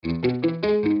In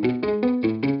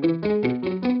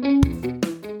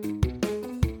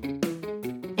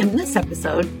this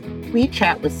episode, we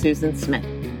chat with Susan Smith.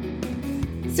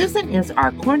 Susan is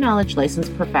our CoreKnowledge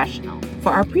licensed professional for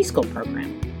our preschool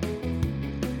program.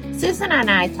 Susan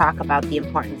and I talk about the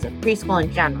importance of preschool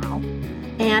in general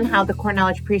and how the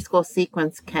CoreKnowledge Preschool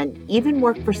sequence can even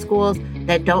work for schools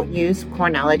that don't use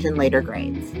CoreKnowledge in later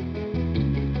grades.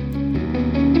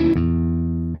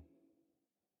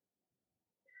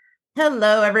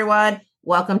 Hello, everyone.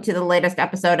 Welcome to the latest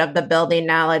episode of the Building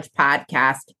Knowledge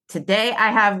podcast. Today,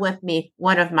 I have with me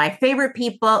one of my favorite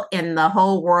people in the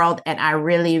whole world, and I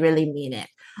really, really mean it.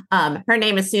 Her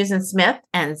name is Susan Smith,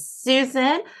 and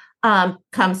Susan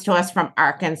comes to us from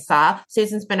Arkansas.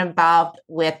 Susan's been involved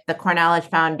with the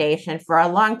CoreKnowledge Foundation for a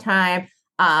long time.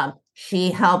 She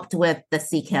helped with the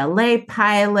CKLA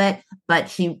pilot,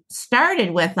 but she started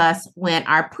with us when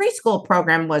our preschool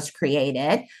program was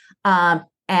created.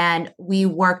 And we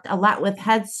worked a lot with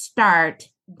Head Start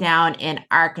down in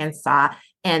Arkansas.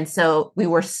 And so we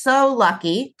were so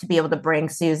lucky to be able to bring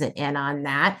Susan in on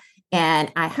that. And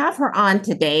I have her on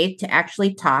today to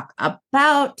actually talk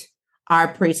about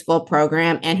our preschool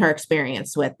program and her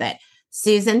experience with it.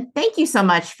 Susan, thank you so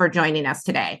much for joining us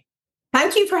today.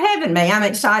 Thank you for having me. I'm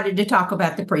excited to talk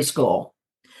about the preschool.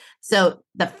 So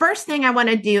the first thing I want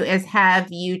to do is have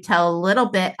you tell a little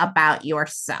bit about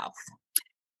yourself.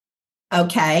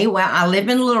 Okay, well, I live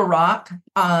in Little Rock,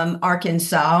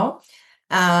 Arkansas.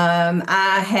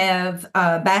 I have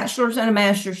a bachelor's and a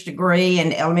master's degree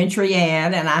in elementary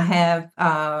ed, and I have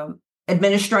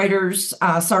administrator's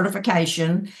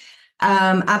certification.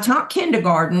 I taught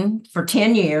kindergarten for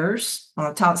 10 years.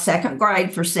 I taught second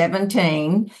grade for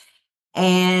 17.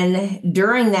 And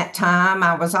during that time,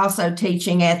 I was also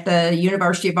teaching at the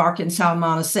University of Arkansas,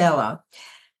 Monticello.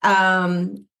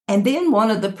 And then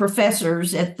one of the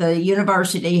professors at the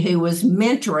university who was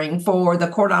mentoring for the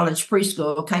CoreKnowledge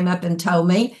Preschool came up and told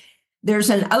me there's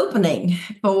an opening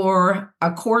for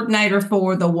a coordinator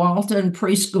for the Walton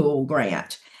Preschool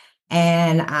grant.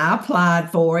 And I applied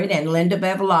for it, and Linda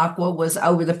Bevilacqua was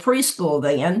over the preschool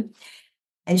then.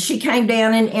 And she came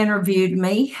down and interviewed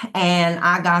me, and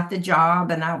I got the job,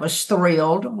 and I was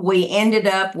thrilled. We ended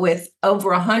up with over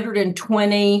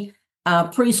 120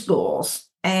 preschools.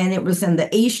 And it was in the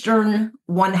eastern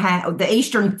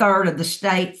third of the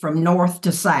state from north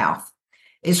to south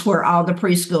is where all the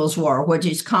preschools were, which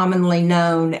is commonly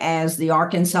known as the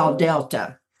Arkansas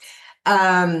Delta.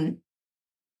 I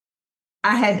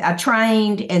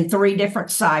trained in 3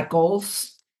 different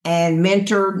cycles and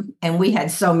mentored, and we had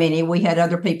so many. We had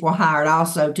other people hired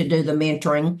also to do the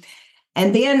mentoring.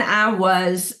 And then I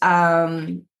was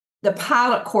the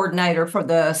pilot coordinator for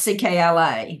the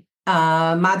CKLA.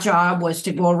 My job was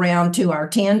to go around to our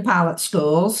 10 pilot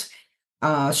schools,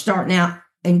 starting out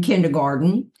in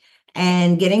kindergarten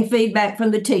and getting feedback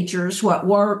from the teachers, what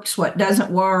works, what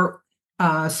doesn't work,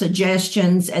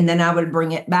 suggestions, and then I would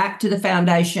bring it back to the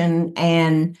foundation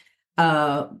and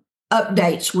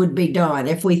updates would be done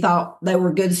if we thought they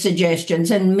were good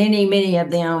suggestions, and many, many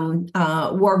of them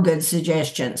were good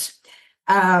suggestions.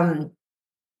 I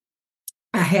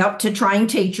helped to train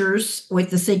teachers with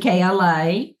the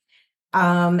CKLA.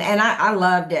 And I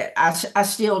loved it. I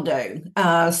still do.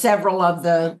 Several of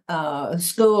the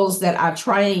schools that I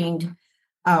trained,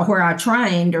 where I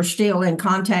trained, are still in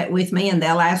contact with me, and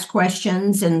they'll ask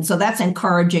questions. And so that's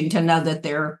encouraging to know that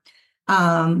they're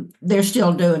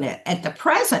still doing it. At the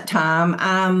present time,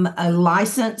 I'm a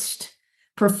licensed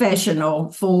professional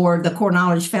for the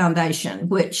CoreKnowledge Foundation,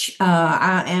 which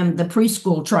I am the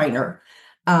preschool trainer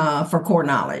for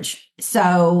CoreKnowledge.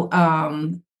 So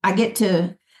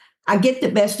I get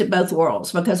the best of both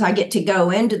worlds because I get to go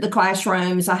into the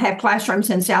classrooms. I have classrooms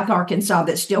in South Arkansas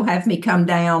that still have me come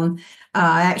down,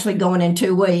 actually going in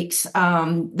 2 weeks,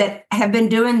 that have been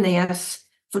doing this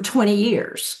for 20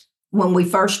 years when we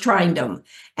first trained them.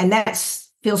 And that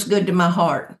feels good to my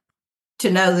heart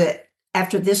to know that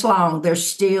after this long, they're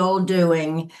still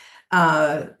doing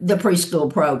the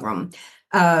preschool program.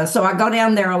 So I go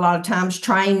down there a lot of times,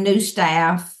 train new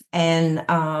staff, and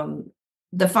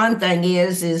the fun thing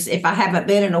is if I haven't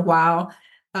been in a while,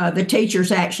 the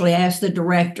teachers actually ask the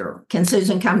director, "Can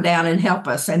Susan come down and help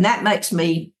us?" And that makes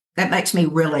me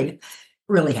really,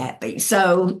 really happy.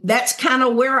 So that's kind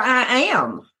of where I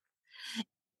am.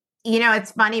 You know,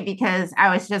 it's funny because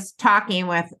I was just talking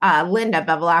with Linda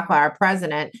Bevilacqua, our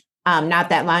president, not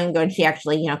that long ago, and she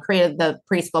actually, created the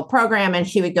preschool program, and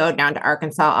she would go down to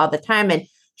Arkansas all the time. And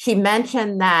she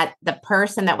mentioned that the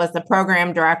person that was the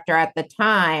program director at the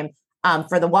time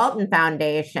for the Walton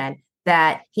Foundation,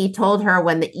 that he told her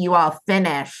when you all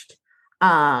finished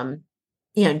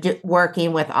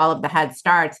working with all of the Head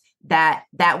Starts, that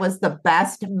was the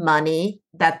best money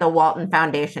that the Walton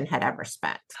Foundation had ever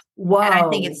spent. Whoa. And I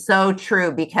think it's so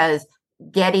true, because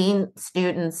getting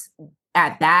students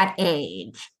at that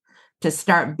age to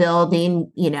start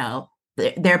building,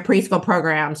 their preschool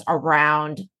programs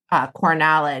around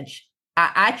CoreKnowledge,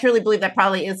 I truly believe that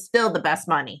probably is still the best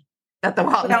money that the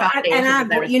Walton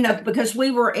Foundation. Because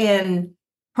we were in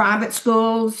private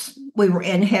schools, we were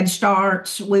in Head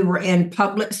Starts, we were in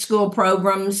public school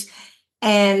programs,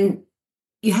 and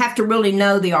you have to really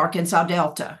know the Arkansas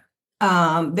Delta.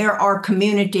 There are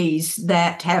communities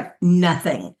that have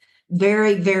nothing,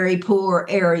 very, very poor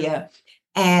area.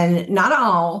 And not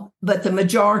all, but the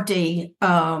majority,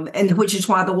 and which is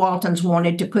why the Waltons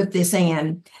wanted to put this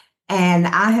in. And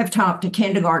I have talked to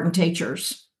kindergarten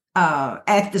teachers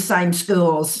at the same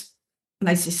schools.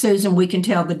 They say, Susan, we can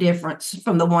tell the difference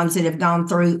from the ones that have gone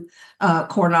through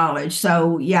CoreKnowledge.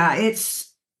 So, yeah,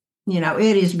 it's,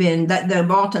 it has been that the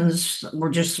Waltons were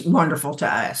just wonderful to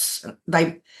us.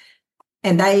 They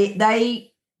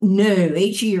knew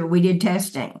each year we did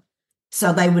testing,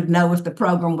 so they would know if the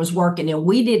program was working. And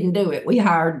we didn't do it. We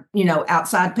hired,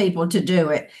 outside people to do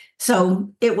it.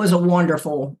 So it was a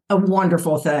wonderful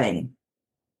thing.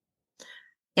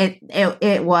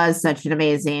 It was such an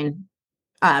amazing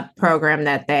program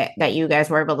that you guys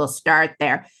were able to start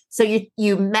there. So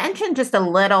you mentioned just a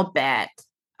little bit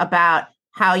about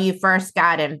how you first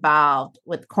got involved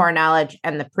with CoreKnowledge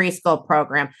and the preschool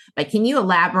program, but can you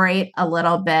elaborate a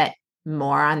little bit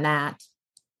more on that?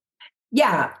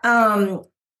 Yeah.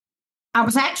 I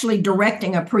was actually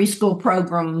directing a preschool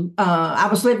program. I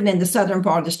was living in the southern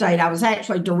part of the state. I was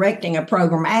actually directing a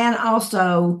program and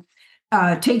also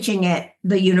teaching at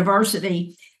the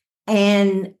university.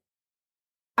 And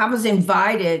I was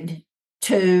invited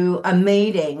to a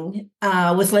meeting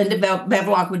with Linda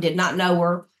Bevelock. We did not know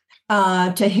her,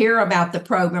 to hear about the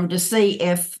program, to see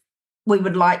if we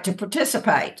would like to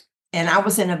participate. And I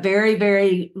was in a very,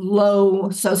 very low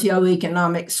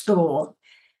socioeconomic school.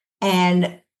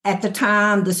 And at the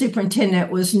time, the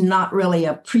superintendent was not really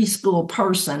a preschool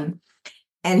person.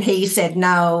 And he said,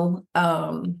 no,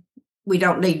 we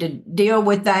don't need to deal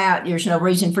with that. There's no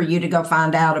reason for you to go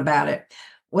find out about it.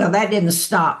 Well, that didn't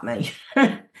stop me.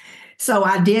 So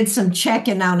I did some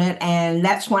checking on it. And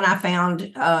that's when I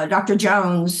found Dr.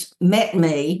 Jones met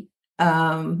me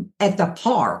at the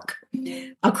park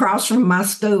across from my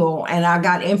school. And I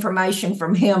got information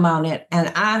from him on it.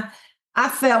 And I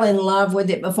fell in love with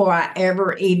it before I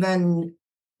ever even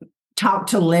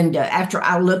talked to Linda, after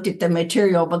I looked at the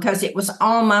material, because it was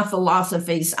all my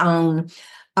philosophies on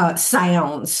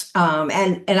sounds.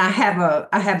 And I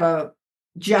have a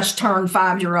just turned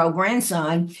 5-year-old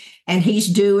grandson, and he's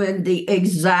doing the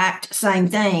exact same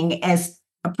thing as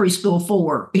a preschool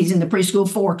 4. He's in the preschool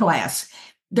 4 class.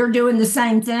 They're doing the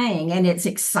same thing, and it's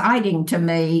exciting to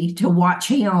me to watch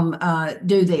him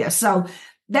do this. So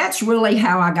that's really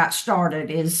how I got started,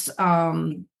 is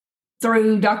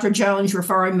through Dr. Jones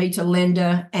referring me to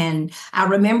Linda. And I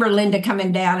remember Linda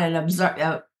coming down and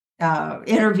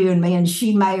interviewing me, and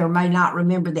she may or may not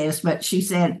remember this, but she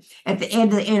said at the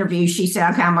end of the interview, she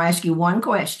said, okay, I'm going to ask you one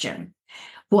question.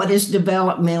 What is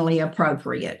developmentally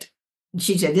appropriate? And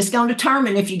she said, this is going to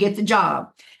determine if you get the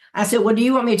job. I said, well, do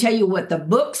you want me to tell you what the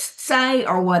books say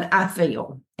or what I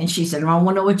feel? And she said, well, I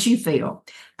want to know what you feel.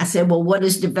 I said, well, what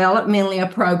is developmentally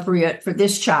appropriate for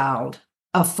this child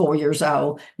of 4 years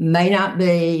old may not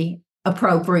be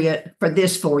appropriate for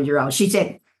this 4-year-old. She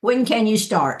said, when can you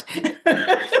start?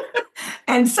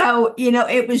 And so,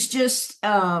 it was just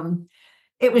kind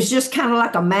of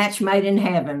like a match made in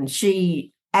heaven.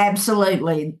 She and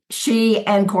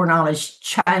CoreKnowledge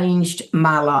changed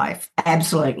my life.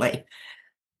 Absolutely.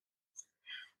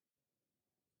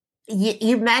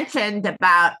 You mentioned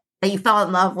about that you fell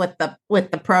in love with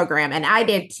the program, and I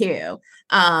did too.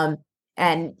 And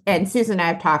Susan and I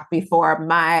have talked before.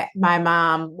 My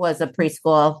mom was a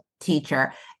preschool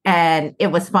teacher, and it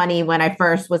was funny when I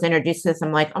first was introduced to this.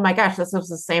 I'm like, oh my gosh, this was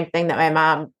the same thing that my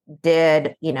mom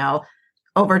did,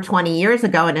 over 20 years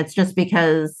ago, and it's just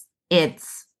because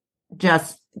it's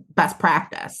just best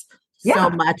practice. Yeah. So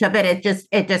much of it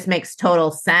just makes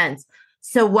total sense.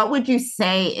 So, what would you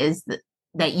say is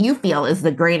that you feel is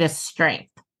the greatest strength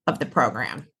of the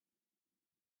program?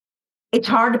 It's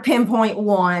hard to pinpoint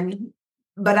one,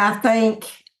 but I think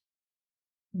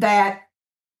that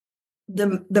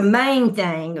the main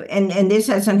thing, and this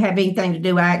doesn't have anything to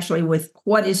do actually with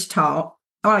what is taught.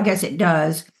 Oh, I guess it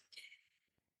does.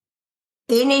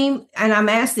 And I'm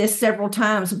asked this several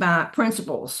times by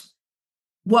principals.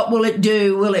 What will it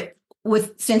do?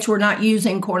 Since we're not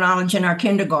using CoreKnowledge in our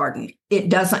kindergarten, it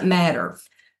doesn't matter.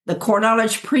 The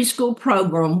CoreKnowledge Preschool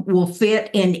program will fit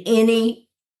in any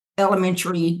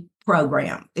elementary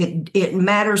program. It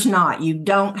matters not. You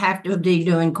don't have to be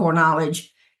doing CoreKnowledge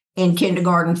in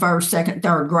kindergarten, first, second,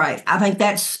 third grade. I think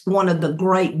that's one of the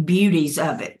great beauties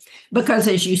of it because,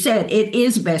 as you said, it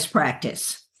is best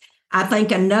practice. I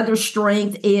think another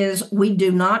strength is we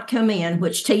do not come in,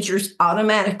 which teachers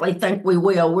automatically think we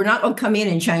will. We're not going to come in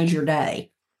and change your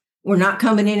day. We're not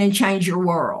coming in and change your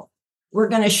world. We're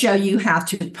going to show you how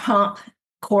to pump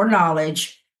core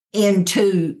knowledge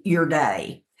into your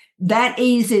day. That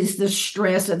eases the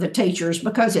stress of the teachers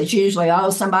because it's usually,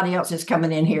 oh, somebody else is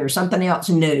coming in here, something else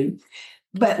new.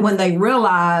 But when they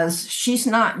realize she's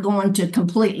not going to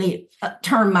completely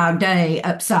turn my day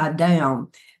upside down,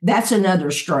 that's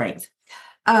another strength.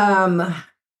 The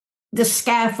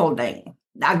scaffolding,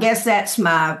 I guess that's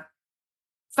my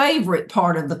favorite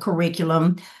part of the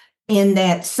curriculum, in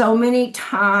that so many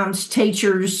times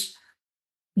teachers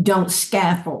don't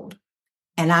scaffold.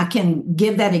 And I can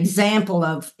give that example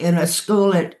of in a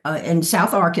school in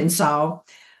South Arkansas,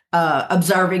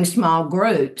 observing small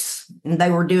groups. And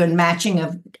they were doing matching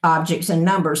of objects and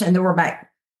numbers. And there were about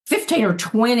 15 or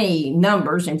 20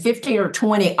 numbers and 15 or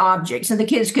 20 objects, and the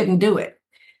kids couldn't do it.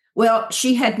 Well,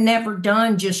 she had never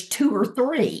done just 2 or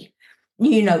 3.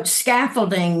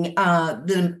 Scaffolding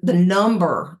the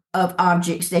number of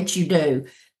objects that you do.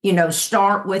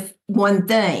 Start with one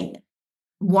thing.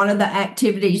 One of the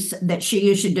activities that she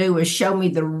used to do was show me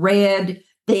the red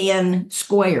thin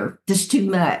square. This is too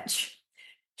much.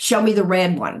 Show me the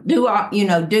red one. Do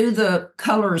the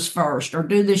colors first or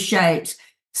do the shapes.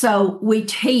 So we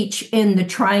teach in the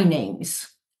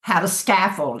trainings how to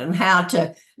scaffold and how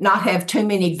to not have too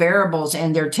many variables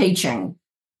in their teaching.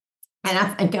 And I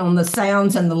think on the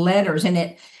sounds and the letters, and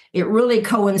it really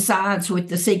coincides with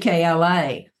the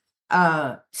CKLA.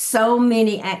 So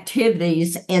many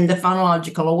activities in the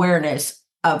phonological awareness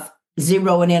of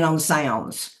zeroing in on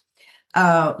sounds.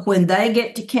 When they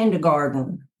get to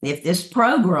kindergarten, if this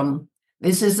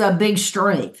is a big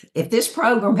strength. If this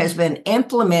program has been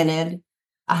implemented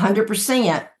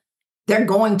 100%, they're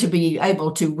going to be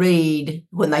able to read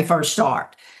when they first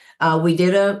start. We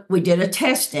did a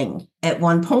testing at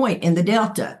one point in the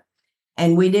Delta.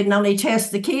 And we didn't only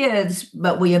test the kids,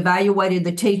 but we evaluated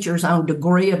the teachers on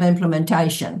degree of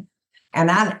implementation.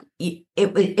 And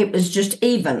it was just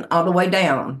even all the way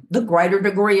down. The greater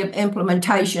degree of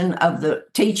implementation of the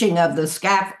teaching of the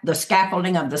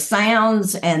scaffolding of the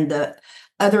sounds and the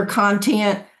other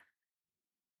content,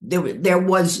 there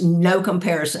was no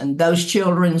comparison. Those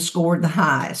children scored the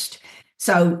highest.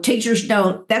 So teachers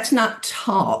that's not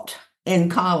taught in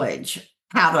college,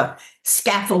 how to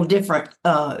scaffold different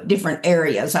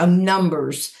areas on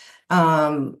numbers.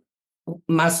 My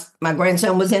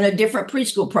grandson was in a different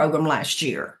preschool program last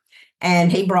year,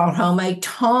 and he brought home a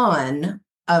ton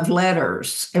of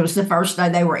letters. It was the first day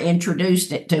they were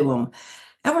introduced it to him.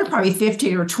 There were probably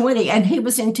 15 or 20, and he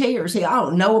was in tears. I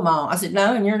don't know them all. I said,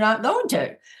 no, and you're not going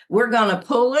to. We're going to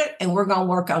pull it, and we're going to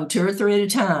work on 2 or 3 at a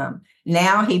time.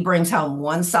 Now he brings home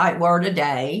 1 sight word a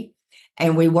day,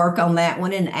 and we work on that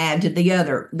one and add to the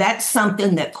other. That's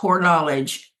something that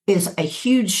CoreKnowledge is a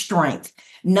huge strength.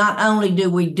 Not only do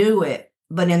we do it,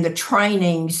 but in the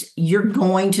trainings, you're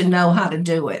going to know how to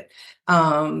do it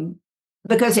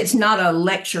because it's not a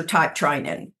lecture type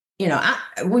training.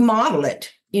 We model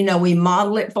it. We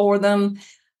model it for them.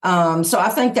 So I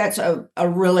think that's a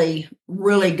really,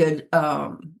 really good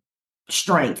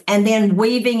strength. And then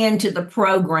weaving into the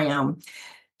program,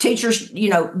 teachers,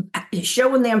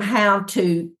 showing them how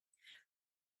to,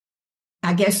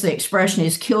 I guess the expression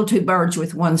is kill 2 birds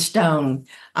with 1 stone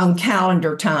on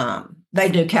calendar time. They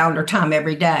do calendar time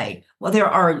every day. Well, there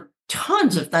are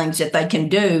tons of things that they can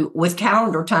do with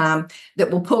calendar time that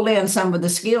will pull in some of the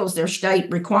skills their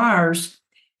state requires.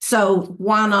 So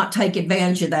why not take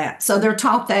advantage of that? So they're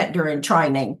taught that during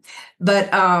training. But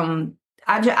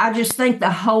I just think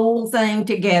the whole thing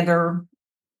together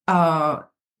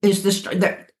is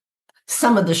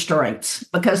some of the strengths,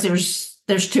 because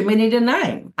there's too many to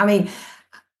name. I mean,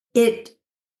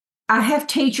 I have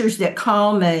teachers that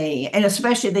call me, and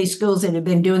especially these schools that have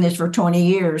been doing this for 20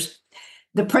 years.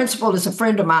 The principal is a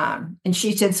friend of mine, and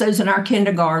she said, Susan, our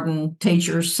kindergarten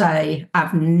teachers say,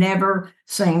 I've never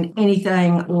seen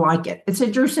anything like it. It's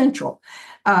at Drew Central.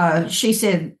 She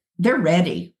said, they're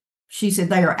ready. She said,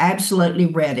 they are absolutely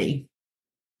ready.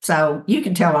 So you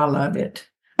can tell I love it.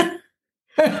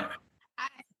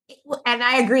 And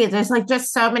I agree. There's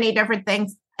just so many different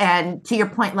things. And to your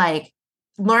point,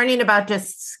 learning about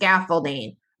just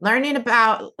scaffolding, learning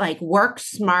about work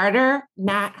smarter,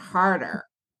 not harder.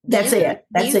 That's it.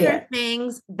 These are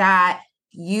things that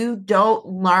you don't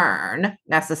learn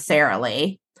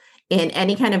necessarily in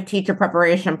any kind of teacher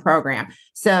preparation program.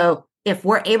 So if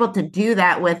we're able to do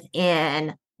that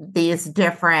within these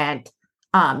different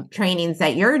trainings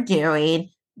that you're doing,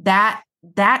 that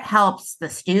helps the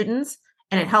students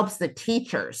and it helps the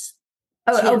teachers.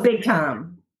 Oh, big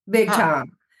time. Big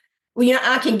time. Well,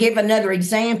 I can give another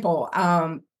example.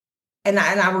 And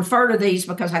I refer to these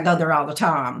because I go there all the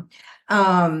time.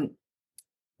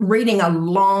 Reading a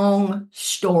long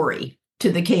story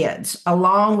to the kids, a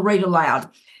long read aloud.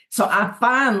 So I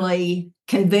finally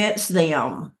convinced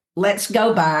them, let's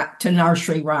go back to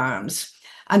nursery rhymes.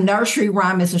 A nursery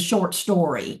rhyme is a short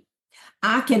story.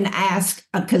 I can ask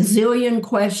a gazillion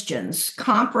questions,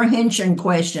 comprehension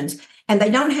questions, and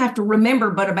they don't have to remember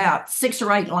but about 6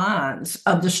 or 8 lines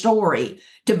of the story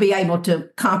to be able to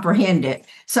comprehend it.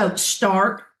 So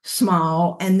start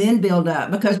small and then build up,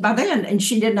 because by then, and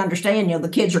she didn't understand, the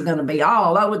kids are going to be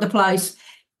all over the place.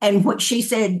 And what she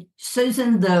said,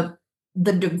 Susan, the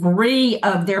degree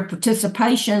of their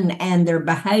participation and their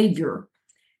behavior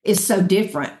is so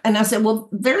different. And I said, well,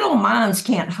 their little minds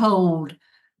can't hold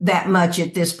that much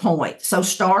at this point. So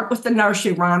start with the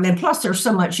nursery rhyme. And plus there's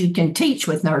so much you can teach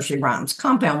with nursery rhymes,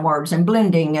 compound words and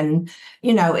blending and,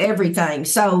 everything.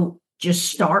 So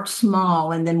just start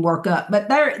small and then work up. But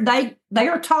they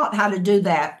are taught how to do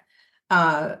that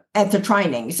at the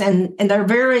trainings, and they're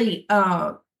very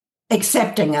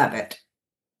accepting of it.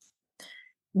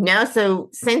 No, so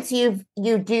since you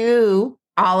do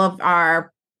all of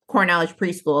our CoreKnowledge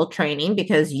Preschool training,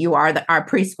 because you are our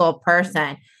preschool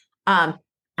person,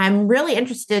 I'm really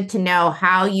interested to know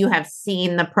how you have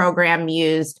seen the program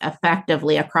used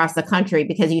effectively across the country,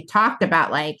 because you talked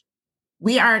about, like,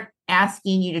 we aren't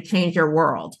asking you to change your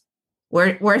world.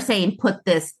 We're saying put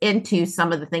this into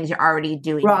some of the things you're already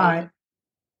doing. Right.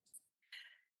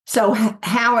 So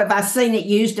how have I seen it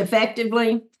used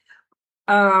effectively?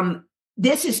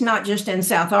 This is not just in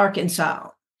South Arkansas.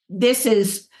 This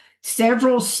is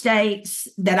several states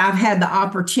that I've had the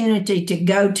opportunity to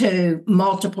go to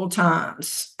multiple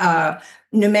times.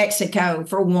 New Mexico,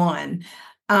 for one.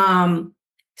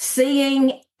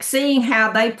 Seeing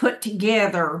how they put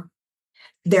together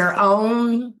their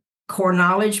own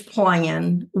CoreKnowledge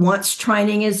plan once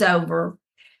training is over,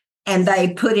 and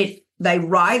they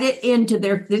write it into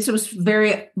this was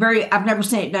very, very, I've never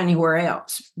seen it done anywhere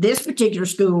else. This particular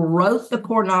school wrote the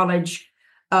CoreKnowledge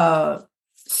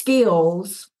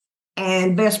skills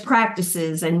and best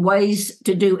practices and ways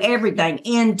to do everything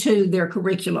into their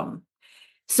curriculum.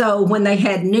 So when they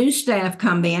had new staff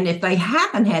come in, if they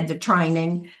haven't had the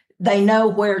training, they know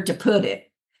where to put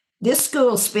it. This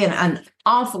school spent an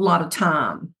awful lot of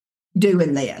time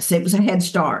doing this. It was a head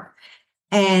start.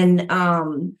 And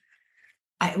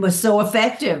it was so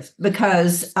effective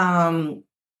because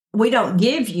we don't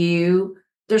give you,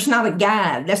 there's not a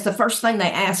guide. That's the first thing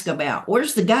they ask about.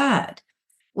 Where's the guide?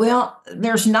 Well,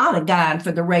 there's not a guide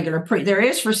for the regular there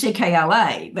is for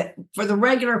CKLA, but for the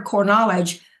regular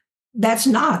CoreKnowledge, that's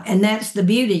not. And that's the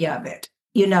beauty of it,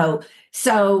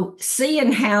 So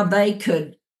seeing how they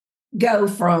could go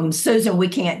from, Susan, we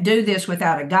can't do this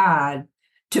without a guide,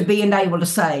 to being able to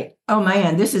say, oh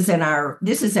man, this is in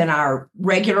our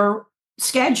regular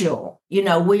schedule.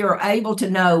 We are able to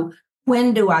know,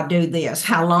 when do I do this?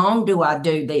 How long do I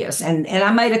do this? And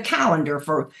I made a calendar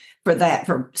for that,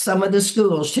 for some of the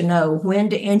schools, to know when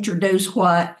to introduce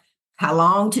what, how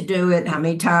long to do it, how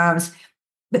many times.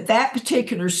 But that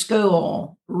particular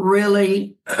school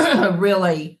really,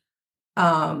 really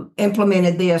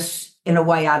implemented this in a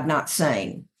way I'd not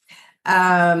seen.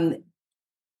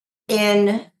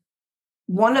 In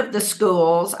one of the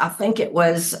schools, I think it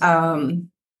was,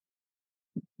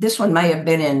 this one may have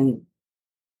been in,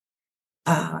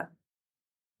 I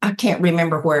can't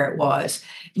remember where it was,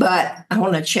 but I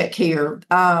want to check here.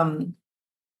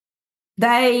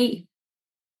 They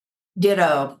did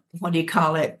a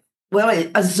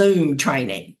Zoom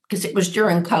training, because it was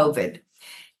during COVID.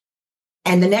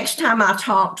 And the next time I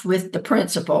talked with the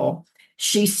principal,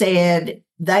 she said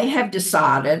they have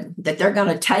decided that they're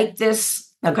going to take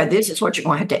this. Okay, this is what you're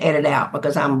going to have to edit out,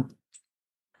 because I'm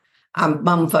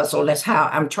bumfuzzled. That's how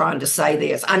I'm trying to say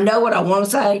this. I know what I want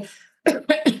to say,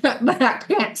 but I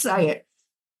can't say it.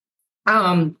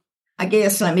 I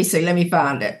guess, let me see. Let me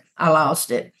find it. I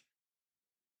lost it.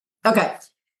 Okay.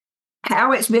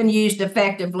 How it's been used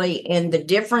effectively in the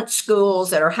different schools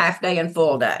that are half day and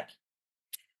full day.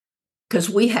 Because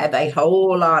we have a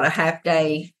whole lot of half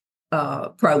day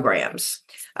programs.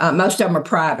 Most of them are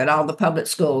private. All the public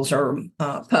schools are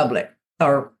public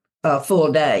or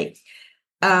full day.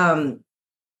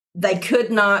 They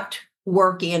could not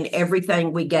work in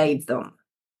everything we gave them.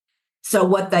 So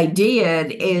what they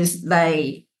did is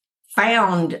they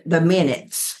found the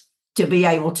minutes to be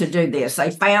able to do this.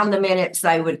 They found the minutes.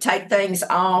 They would take things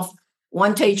off.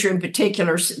 One teacher in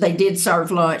particular, they did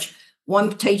serve lunch.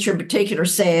 One teacher in particular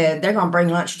said, they're going to bring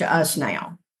lunch to us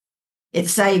now. It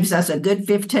saves us a good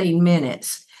 15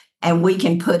 minutes, and we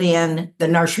can put in the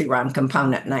nursery rhyme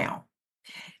component now.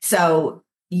 So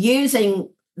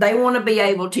they want to be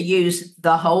able to use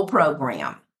the whole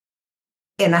program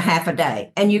in a half a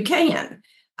day. And you can.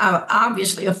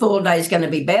 Obviously, a full day is going to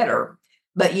be better,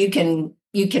 but you can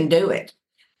do it.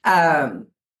 A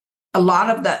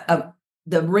lot of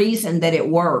the reason that it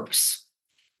works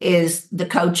is the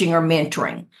coaching or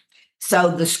mentoring.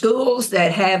 So the schools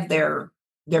that have their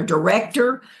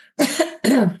director,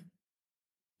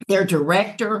 their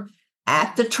director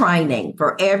at the training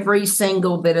for every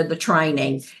single bit of the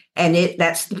training, and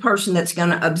that's the person that's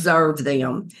going to observe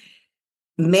them.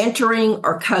 Mentoring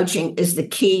or coaching is the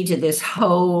key to this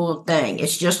whole thing.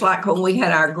 It's just like when we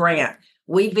had our grant.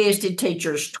 We visited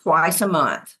teachers twice a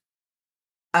month.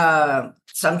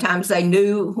 Sometimes they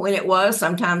knew when it was,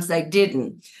 sometimes they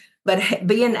didn't. But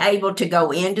being able to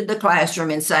go into the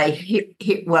classroom and say,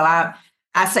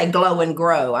 I say glow and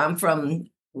grow. I'm from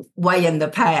way in the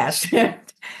past.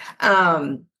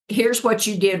 Here's what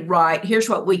you did right. Here's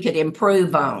what we could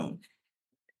improve on.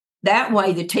 That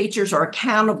way, the teachers are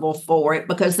accountable for it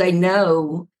because they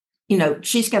know,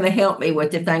 she's going to help me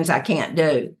with the things I can't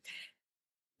do.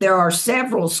 There are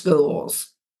several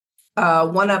schools,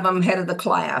 one of them head of the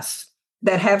class,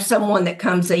 that have someone that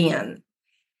comes in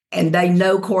and they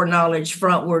know CoreKnowledge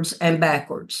frontwards and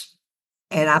backwards.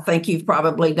 And I think you've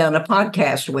probably done a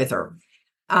podcast with her.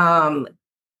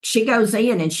 She goes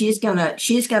in and she's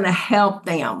gonna help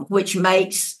them, which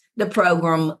makes the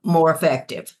program more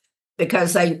effective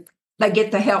because they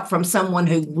get the help from someone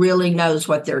who really knows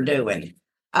what they're doing.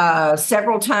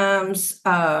 Several times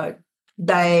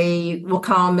they will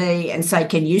call me and say,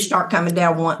 can you start coming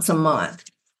down once a month?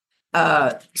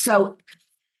 So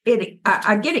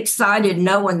I get excited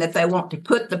knowing that they want to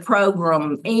put the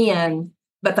program in,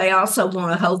 but they also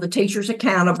want to hold the teachers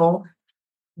accountable.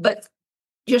 But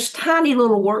just tiny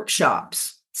little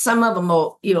workshops. Some of them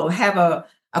will, have a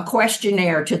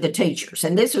questionnaire to the teachers.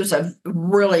 And this was a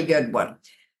really good one.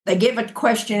 They give a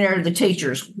questionnaire to the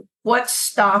teachers. What's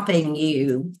stopping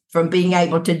you from being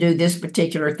able to do this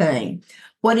particular thing?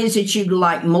 What is it you'd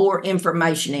like more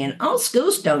information in? All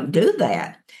schools don't do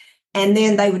that. And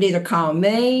then they would either call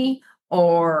me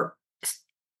or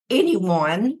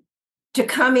anyone to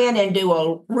come in and do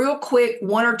a real quick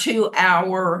 1 or 2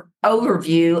 hour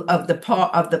overview of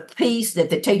the piece that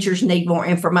the teachers need more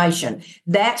information.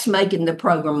 That's making the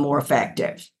program more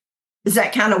effective. Is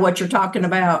that kind of what you're talking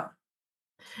about?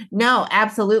 No,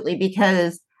 absolutely.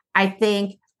 Because I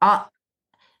think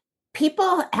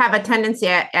people have a tendency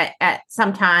at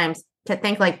sometimes to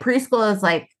think like preschool is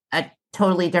like a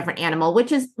totally different animal,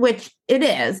 which it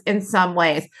is in some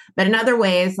ways, but in other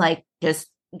ways, like just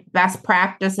best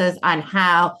practices on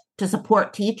how to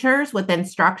support teachers with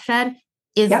instruction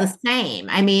is the same.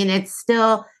 I mean, it's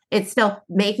still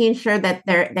making sure that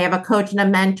they have a coach and a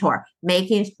mentor,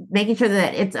 making sure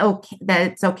that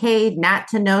it's okay not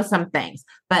to know some things,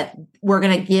 but we're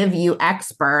going to give you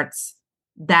experts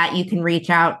that you can reach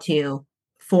out to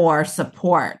for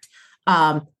support.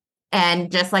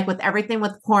 And just like with everything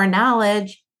with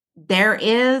CoreKnowledge, there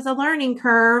is a learning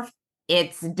curve.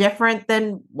 It's different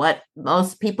than what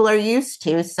most people are used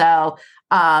to. So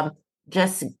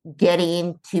just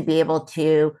getting to be able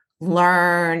to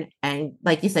learn and,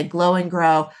 like you said, glow and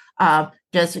grow,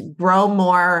 just grow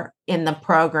more in the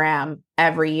program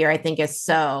every year, I think is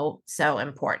so, so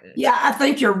important. Yeah, I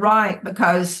think you're right,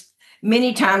 because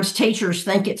many times teachers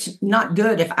think it's not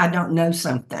good if I don't know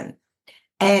something.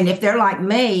 And if they're like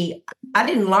me, I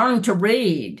didn't learn to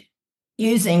read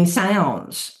using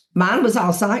sounds. Mine was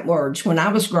all sight words when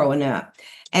I was growing up.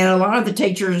 And a lot of the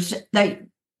teachers, they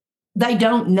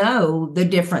don't know the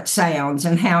different sounds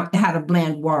and how to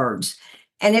blend words.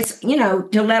 And it's,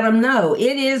 to let them know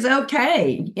it is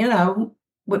okay,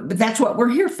 but that's what we're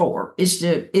here for, is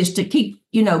to keep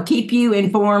you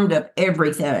informed of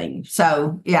everything.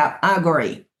 So, yeah, I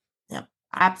agree. Yep,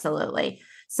 absolutely.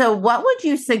 So what would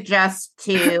you suggest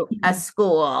to a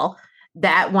school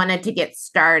that wanted to get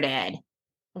started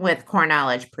with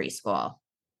CoreKnowledge Preschool?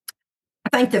 I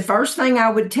think the first thing I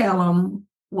would tell them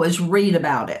was read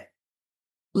about it.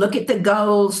 Look at the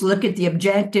goals, look at the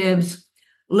objectives,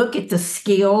 look at the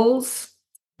skills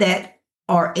that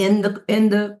are in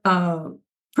the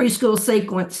preschool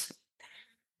sequence.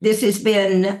 This has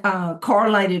been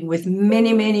correlated with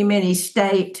many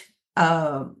state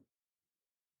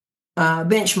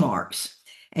benchmarks.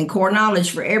 And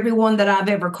CoreKnowledge, for everyone that I've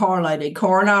ever correlated,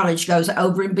 CoreKnowledge goes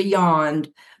over and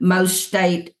beyond most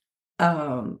state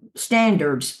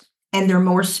standards, and they're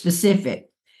more specific.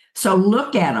 So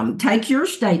look at them. Take your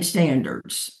state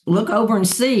standards. Look over and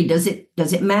see, does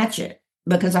it match it?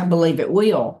 Because I believe it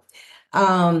will.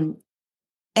 And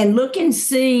look and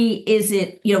see, is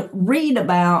it, read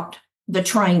about the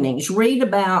trainings, read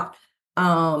about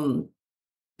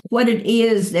what it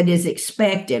is that is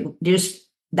expected, just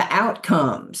the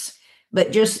outcomes,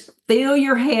 but just fill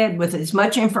your head with as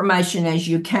much information as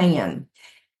you can.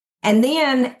 And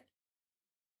then,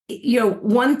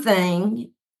 one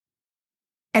thing,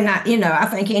 and I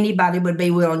think anybody would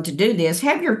be willing to do this,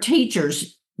 have your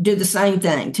teachers do the same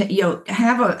thing, to,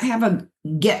 have a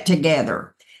get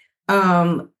together.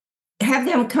 Have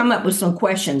them come up with some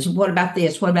questions. What about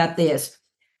this? What about this?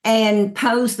 And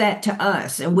pose that to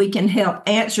us, and we can help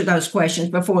answer those questions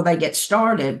before they get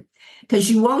started, because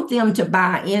you want them to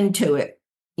buy into it,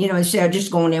 instead of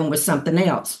just going in with something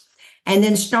else. And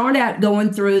then start out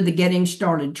going through the getting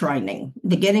started training.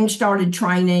 The getting started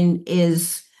training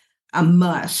is a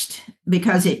must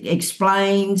because it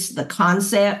explains the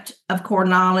concept of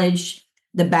CoreKnowledge,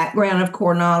 the background of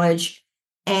CoreKnowledge,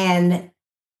 and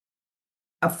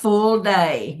a full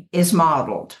day is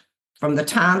modeled from the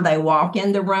time they walk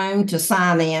in the room to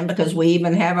sign in, because we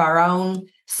even have our own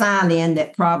sign in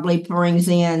that probably brings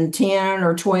in 10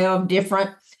 or 12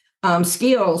 different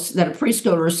skills that a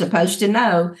preschooler is supposed to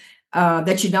know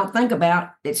that you don't think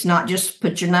about. It's not just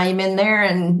put your name in there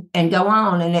and go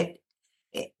on. And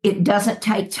it doesn't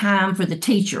take time for the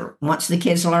teacher. Once the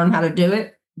kids learn how to do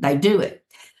it, they do it.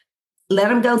 Let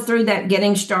them go through that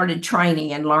getting started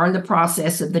training and learn the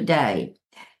process of the day.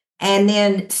 And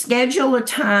then schedule a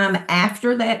time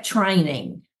after that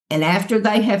training and after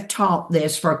they have taught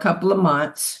this for a couple of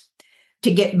months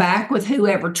to get back with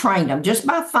whoever trained them, just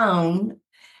by phone,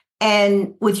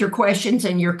 and with your questions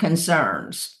and your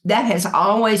concerns. That has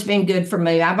always been good for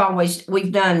me.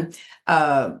 We've done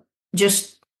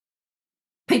just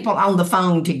people on the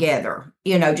phone together,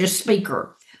 just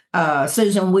speaker.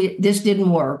 Susan, this didn't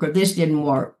work, or this didn't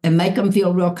work, and make them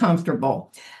feel real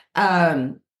comfortable.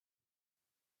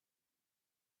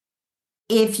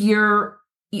 If you're,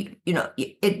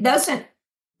 it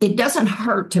doesn't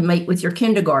hurt to meet with your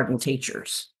kindergarten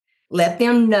teachers. Let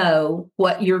them know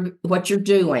what you're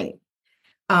doing.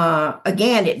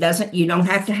 Again, you don't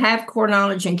have to have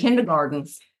CoreKnowledge in kindergarten,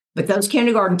 but those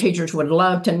kindergarten teachers would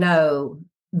love to know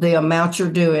the amount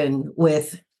you're doing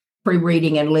with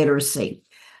pre-reading and literacy.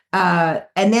 And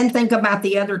then think about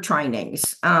the other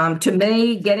trainings. To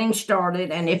me, getting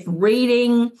started, and if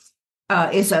reading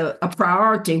is a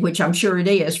priority, which I'm sure it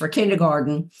is for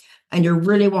kindergarten, and you're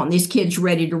really wanting these kids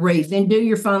ready to read, then do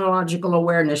your phonological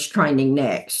awareness training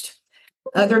next.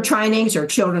 Other trainings are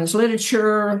children's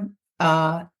literature,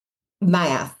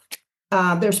 math.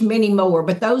 There's many more,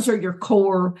 but those are your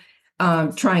core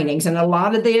trainings. And a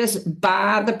lot of this,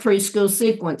 buy the preschool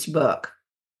sequence book.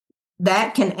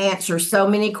 That can answer so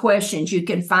many questions. You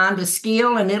can find a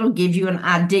skill and it'll give you an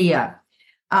idea.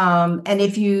 And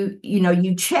if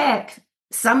you check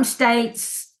some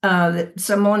states,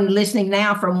 someone listening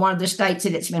now from one of the states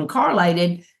that it's been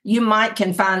correlated, you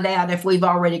can find out if we've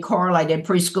already correlated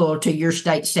preschool to your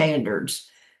state standards.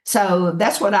 So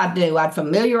that's what I do. I'd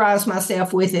familiarize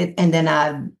myself with it, and then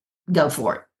I'd go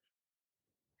for it.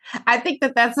 I think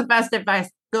that's the best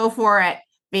advice. Go for it,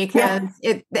 because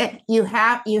you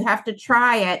have to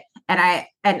try it.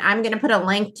 And I'm going to put a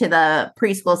link to the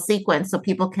preschool sequence so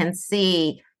people can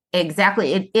see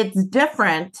exactly. It's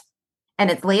different,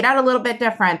 and it's laid out a little bit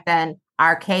different than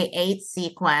our K-8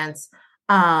 sequence.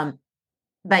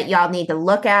 But y'all need to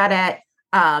look at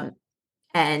it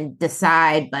and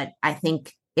decide. But I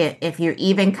think if you're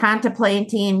even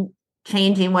contemplating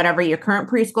changing whatever your current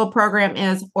preschool program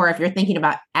is, or if you're thinking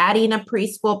about adding a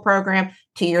preschool program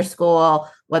to your school,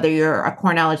 whether you're a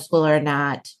CoreKnowledge school or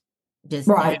not, just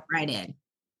dive right in.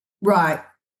 Right.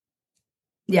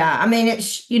 Yeah. I mean,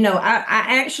 it's, I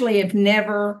actually have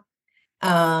never,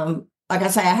 like I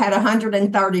say, I had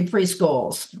 130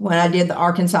 preschools when I did the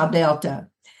Arkansas Delta.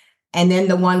 And then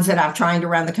the ones that I've trained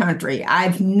around the country,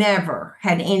 I've never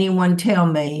had anyone tell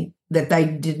me that they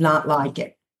did not like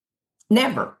it.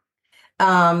 Never.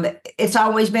 It's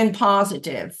always been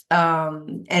positive.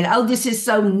 And, this is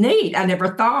so neat. I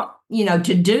never thought,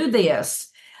 to do this.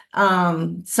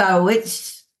 So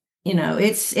it's,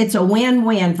 it's a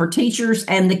win-win for teachers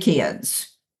and the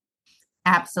kids.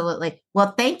 Absolutely.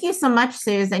 Well, thank you so much,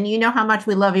 Susan. You know how much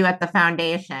we love you at the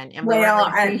foundation. And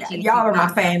y'all are my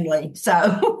family.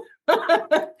 So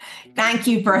thank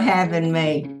you for having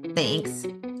me. Thanks.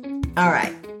 All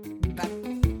right.